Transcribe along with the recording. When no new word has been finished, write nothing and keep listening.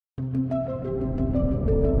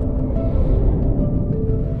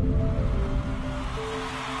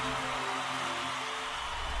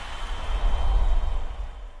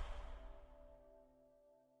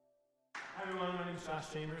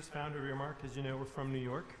Josh Chambers, founder of Earmark. As you know, we're from New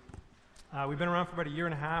York. We've been around for about a year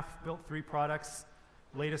and a half, built 3 products,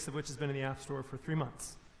 latest of which has been in the App Store for 3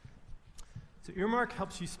 months. So Earmark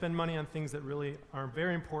helps you spend money on things that really are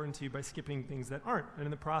very important to you by skipping things that aren't. And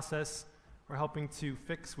in the process, we're helping to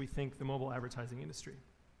fix, we think, the mobile advertising industry.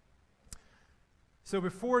 So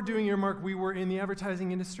before doing Earmark, we were in the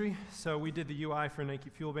advertising industry. So we did the UI for Nike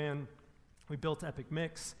Fuel Band. We built Epic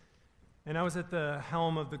Mix. And I was at the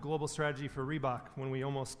helm of the global strategy for Reebok when we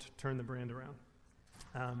almost turned the brand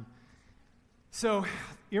around. So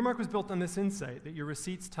Earmark was built on this insight that your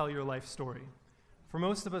receipts tell your life story. For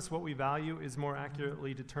most of us, what we value is more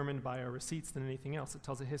accurately determined by our receipts than anything else. It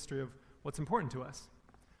tells a history of what's important to us.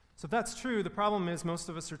 So if that's true, the problem is most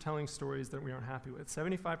of us are telling stories that we aren't happy with.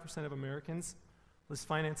 75% of Americans list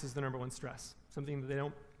finance as their #1 stress, something that they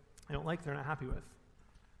don't like, they're not happy with.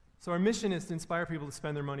 So our mission is to inspire people to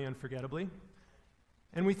spend their money unforgettably.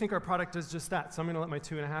 And we think our product does just that. So I'm going to let my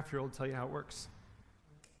 2.5-year-old tell you how it works.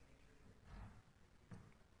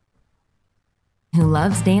 Who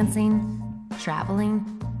loves dancing,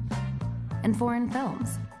 traveling, and foreign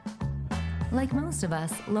films. Like most of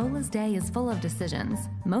us, Lola's day is full of decisions,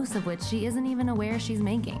 most of which she isn't even aware she's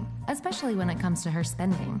making, especially when it comes to her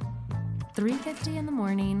spending. $3.50 in the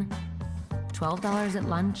morning, $12 at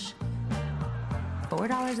lunch,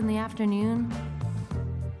 $4 in the afternoon,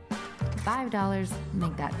 $5,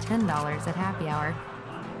 make that $10 at happy hour,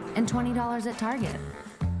 and $20 at Target.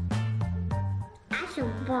 I feel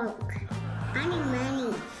broke. I need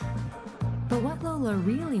money. But what Lola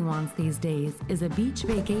really wants these days is a beach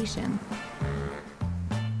vacation,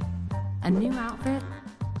 a new outfit,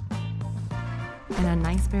 and a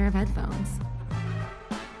nice pair of headphones.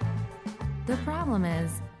 The problem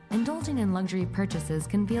is, indulging in luxury purchases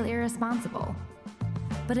can feel irresponsible.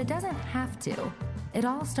 But it doesn't have to. It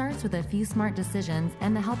all starts with a few smart decisions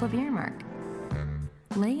and the help of Earmark.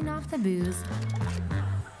 Laying off the booze,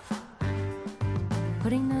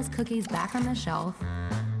 putting those cookies back on the shelf,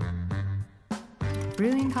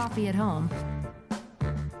 brewing coffee at home,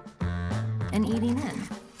 and eating in.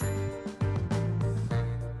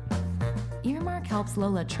 Earmark helps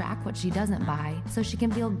Lola track what she doesn't buy so she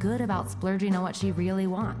can feel good about splurging on what she really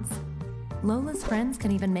wants. Lola's friends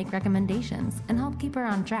can even make recommendations and help keep her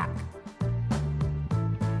on track.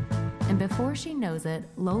 And before she knows it,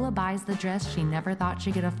 Lola buys the dress she never thought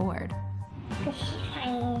she could afford. Because she's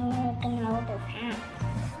finally looking all this hat.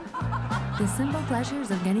 The simple pleasures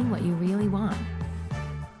of getting what you really want.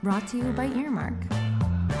 Brought to you by Earmark.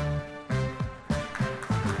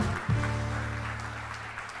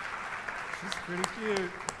 She's pretty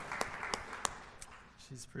cute.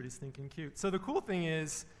 She's pretty stinking cute. So the cool thing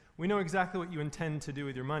is, we know exactly what you intend to do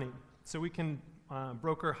with your money. So we can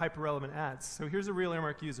broker hyper-relevant ads. So here's a real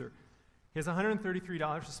Earmark user. He has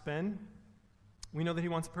 $133 to spend. We know that he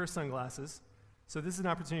wants a pair of sunglasses. So this is an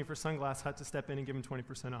opportunity for Sunglass Hut to step in and give him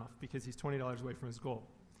 20% off because he's $20 away from his goal.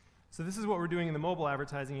 So this is what we're doing in the mobile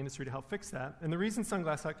advertising industry to help fix that. And the reason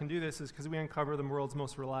Sunglass Hut can do this is because we uncover the world's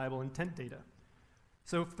most reliable intent data.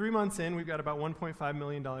 So 3 months in, we've got about $1.5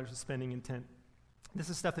 million of spending intent. This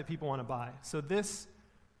is stuff that people want to buy. So this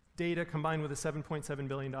data combined with a $7.7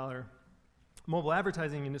 billion mobile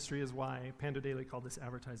advertising industry is why Panda Daily called this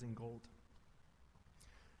advertising gold.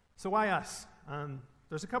 So why us?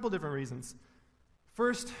 There's a couple different reasons.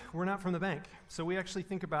 First, we're not from the bank. So we actually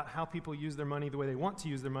think about how people use their money the way they want to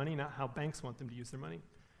use their money, not how banks want them to use their money.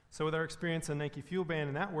 So with our experience on Nike Fuel Band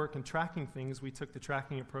and that work and tracking things, we took the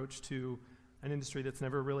tracking approach to an industry that's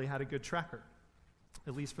never really had a good tracker,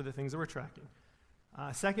 at least for the things that we're tracking.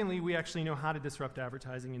 Secondly, we actually know how to disrupt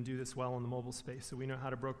advertising and do this well in the mobile space. So we know how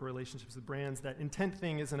to broker relationships with brands. That intent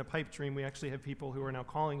thing isn't a pipe dream. We actually have people who are now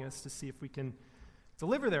calling us to see if we can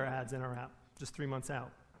deliver their ads in our app just 3 months out.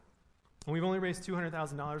 And we've only raised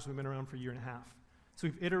 $200,000. We've been around for a year and a half. So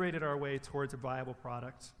we've iterated our way towards a viable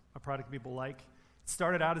product, a product people like. It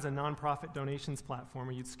started out as a nonprofit donations platform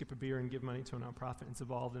where you'd skip a beer and give money to a nonprofit. It's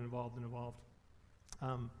evolved and evolved and evolved.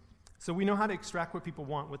 So we know how to extract what people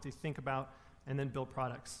want, what they think about, and then build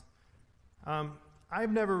products.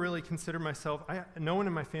 I've never really considered myself, no one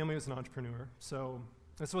in my family was an entrepreneur, so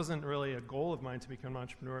this wasn't really a goal of mine to become an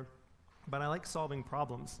entrepreneur, but I like solving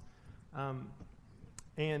problems.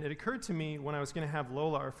 And it occurred to me when I was going to have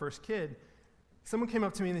Lola, our first kid, someone came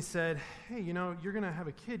up to me and they said, hey, you know, you're going to have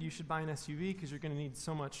a kid, you should buy an SUV because you're going to need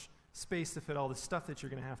so much space to fit all the stuff that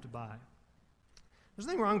you're going to have to buy. There's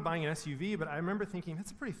nothing wrong with buying an SUV, but I remember thinking,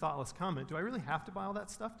 that's a pretty thoughtless comment. Do I really have to buy all that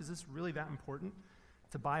stuff? Is this really that important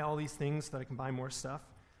to buy all these things so that I can buy more stuff?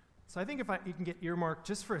 So I think if you can get Earmark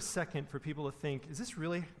just for a second for people to think, is this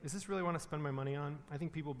really what I want to spend my money on? I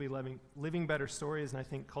think people will be living better stories, and I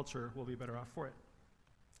think culture will be better off for it.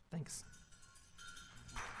 Thanks.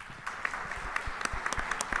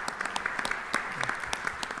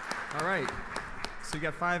 All right. So you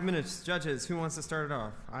got 5 minutes. Judges, who wants to start it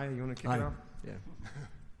off? You want to kick it off? Yeah.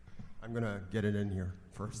 I'm going to get it in here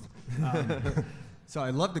first. So I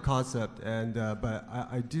love the concept, but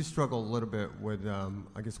I do struggle a little bit with,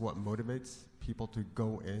 I guess, what motivates people to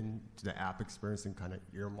go into the app experience and kind of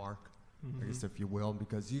earmark, I guess, if you will,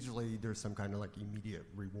 because usually there's some kind of like immediate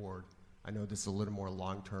reward. I know this is a little more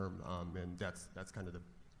long-term, and that's kind of the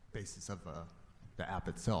basis of the app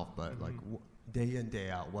itself, but like day in, day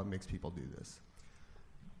out, what makes people do this?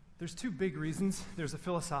 There's two big reasons. There's a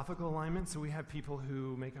philosophical alignment. So we have people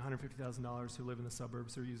who make $150,000 who live in the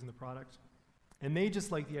suburbs who are using the product. And they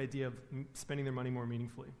just like the idea of spending their money more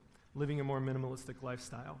meaningfully, living a more minimalistic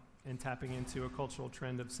lifestyle, and tapping into a cultural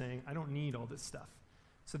trend of saying, I don't need all this stuff.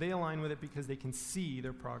 So they align with it because they can see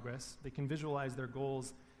their progress, they can visualize their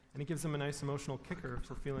goals, and it gives them a nice emotional kicker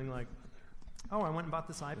for feeling like, oh, I went and bought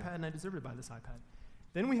this iPad and I deserve to buy this iPad.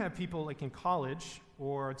 Then we have people like in college,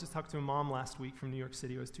 or I just talked to a mom last week from New York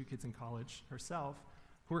City who has 2 kids in college herself,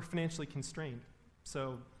 who are financially constrained.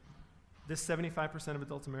 So this 75% of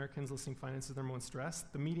adult Americans listing finances their most stress.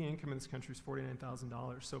 The median income in this country is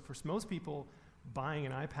 $49,000. So for most people, buying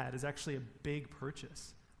an iPad is actually a big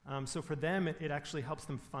purchase. So for them, it actually helps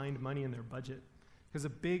them find money in their budget. Because a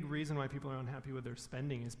big reason why people are unhappy with their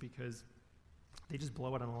spending is because they just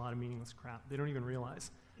blow it on a lot of meaningless crap. They don't even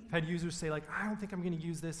realize. I've had users say like, I don't think I'm going to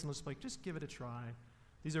use this, and I'll just be like, just give it a try.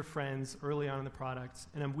 These are friends early on in the product,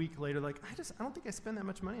 and a week later, like, I don't think I spend that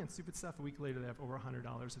much money on stupid stuff. A week later, they have over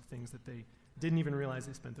 $100 of things that they didn't even realize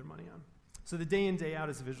they spent their money on. So the day in, day out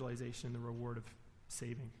is a visualization, the reward of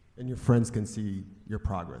saving. And your friends can see your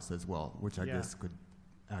progress as well, which I guess could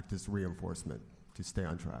act as reinforcement to stay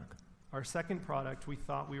on track. Our second product, we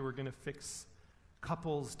thought we were going to fix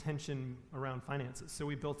couples' tension around finances. So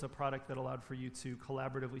we built a product that allowed for you to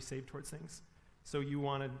collaboratively save towards things. So you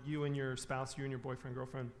and your spouse, you and your boyfriend,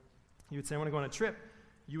 girlfriend, you would say, I want to go on a trip.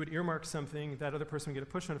 You would earmark something, that other person would get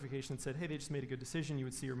a push notification that said, hey, they just made a good decision. You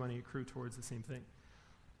would see your money accrue towards the same thing.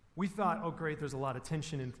 We thought, oh, great, there's a lot of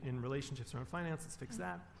tension in relationships around finance. Let's fix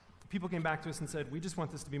that. People came back to us and said, we just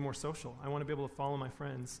want this to be more social. I want to be able to follow my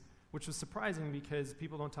friends, which was surprising because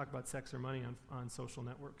people don't talk about sex or money on social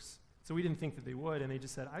networks. So we didn't think that they would, and they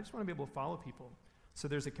just said, I just want to be able to follow people. So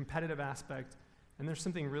there's a competitive aspect, and there's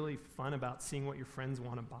something really fun about seeing what your friends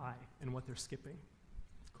want to buy and what they're skipping.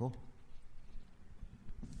 Cool.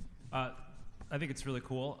 I think it's really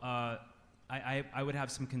cool. I would have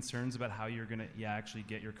some concerns about how you're going to actually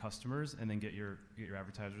get your customers and then get your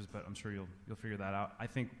advertisers, but I'm sure you'll figure that out. I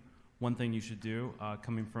think one thing you should do,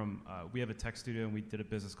 coming from, we have a tech studio and we did a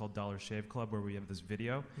business called Dollar Shave Club where we have this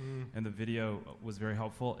video, and the video was very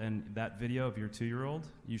helpful. And that video of your 2-year-old,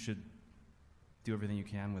 you should do everything you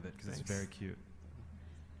can with it because it's very cute.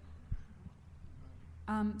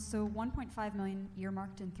 So 1.5 million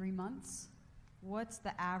earmarked in 3 months. What's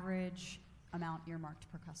the average amount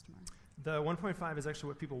earmarked per customer? The 1.5 is actually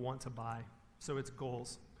what people want to buy, so it's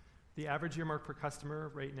goals. The average earmark per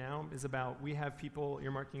customer right now is about, we have people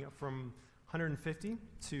earmarking up from 150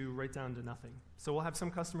 to right down to nothing. So we'll have some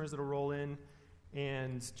customers that'll roll in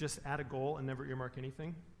and just add a goal and never earmark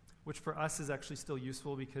anything, which for us is actually still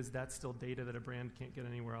useful because that's still data that a brand can't get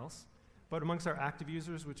anywhere else. But amongst our active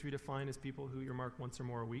users, which we define as people who earmark once or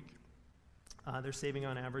more a week, they're saving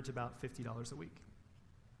on average about $50 a week.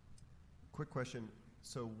 Quick question.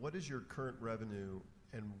 So what is your current revenue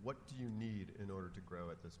and what do you need in order to grow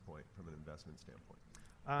at this point from an investment standpoint?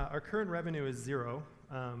 Our current revenue is 0.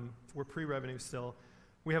 We're pre-revenue still.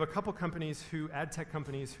 We have a couple companies ad tech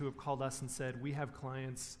companies who have called us and said, we have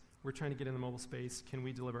clients, we're trying to get in the mobile space, can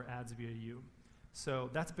we deliver ads via you? So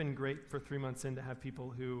that's been great for 3 months in to have people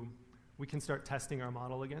who we can start testing our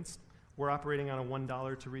model against. We're operating on a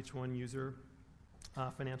 $1 to reach one user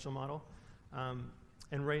financial model.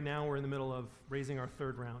 And right now we're in the middle of raising our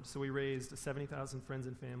 3rd round. So we raised 70,000 friends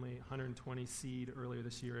and family, 120 seed earlier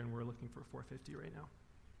this year, and we're looking for 450 right now.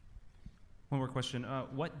 One more question.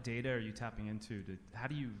 What data are you tapping into? How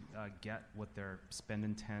do you get what their spend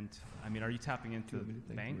intent? I mean, are you tapping into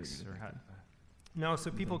banks or how? No,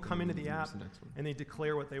 so people come into the app and they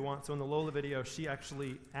declare what they want. So in the Lola video, she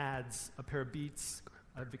actually adds a pair of Beats,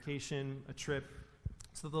 a vacation, a trip.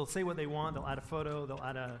 So they'll say what they want, they'll add a photo,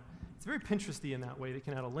 it's very Pinteresty in that way. They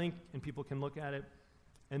can add a link and people can look at it,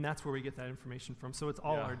 and that's where we get that information from. So it's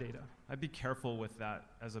all our data. I'd be careful with that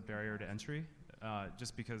as a barrier to entry,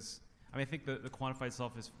 just because, I mean, I think the quantified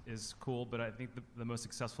self is cool, but I think the most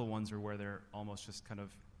successful ones are where they're almost just kind of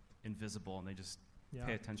invisible and they just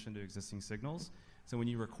pay attention to existing signals. So when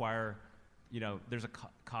you require, there's a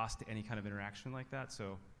cost to any kind of interaction like that.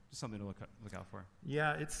 So Just something to look out for.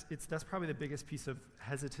 Yeah, that's probably the biggest piece of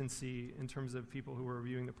hesitancy in terms of people who are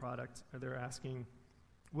reviewing the product. They're asking,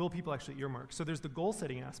 will people actually earmark? So there's the goal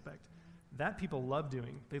setting aspect. That people love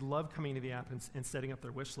doing. They love coming to the app and setting up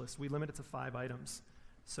their wish list. We limit it to 5 items.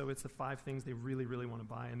 So it's the 5 things they really, really want to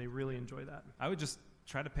buy, and they really enjoy that. I would just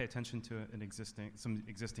try to pay attention to some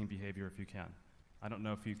existing behavior if you can. I don't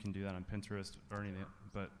know if you can do that on Pinterest or anything,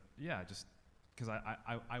 but yeah, just because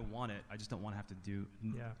I want it. I just don't want to have to do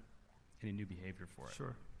any new behavior for it.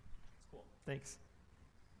 Sure. That's cool. Thanks.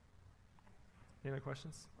 Any other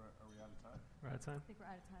questions? Are we out of time? We're out of time? I think we're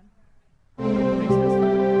out of time.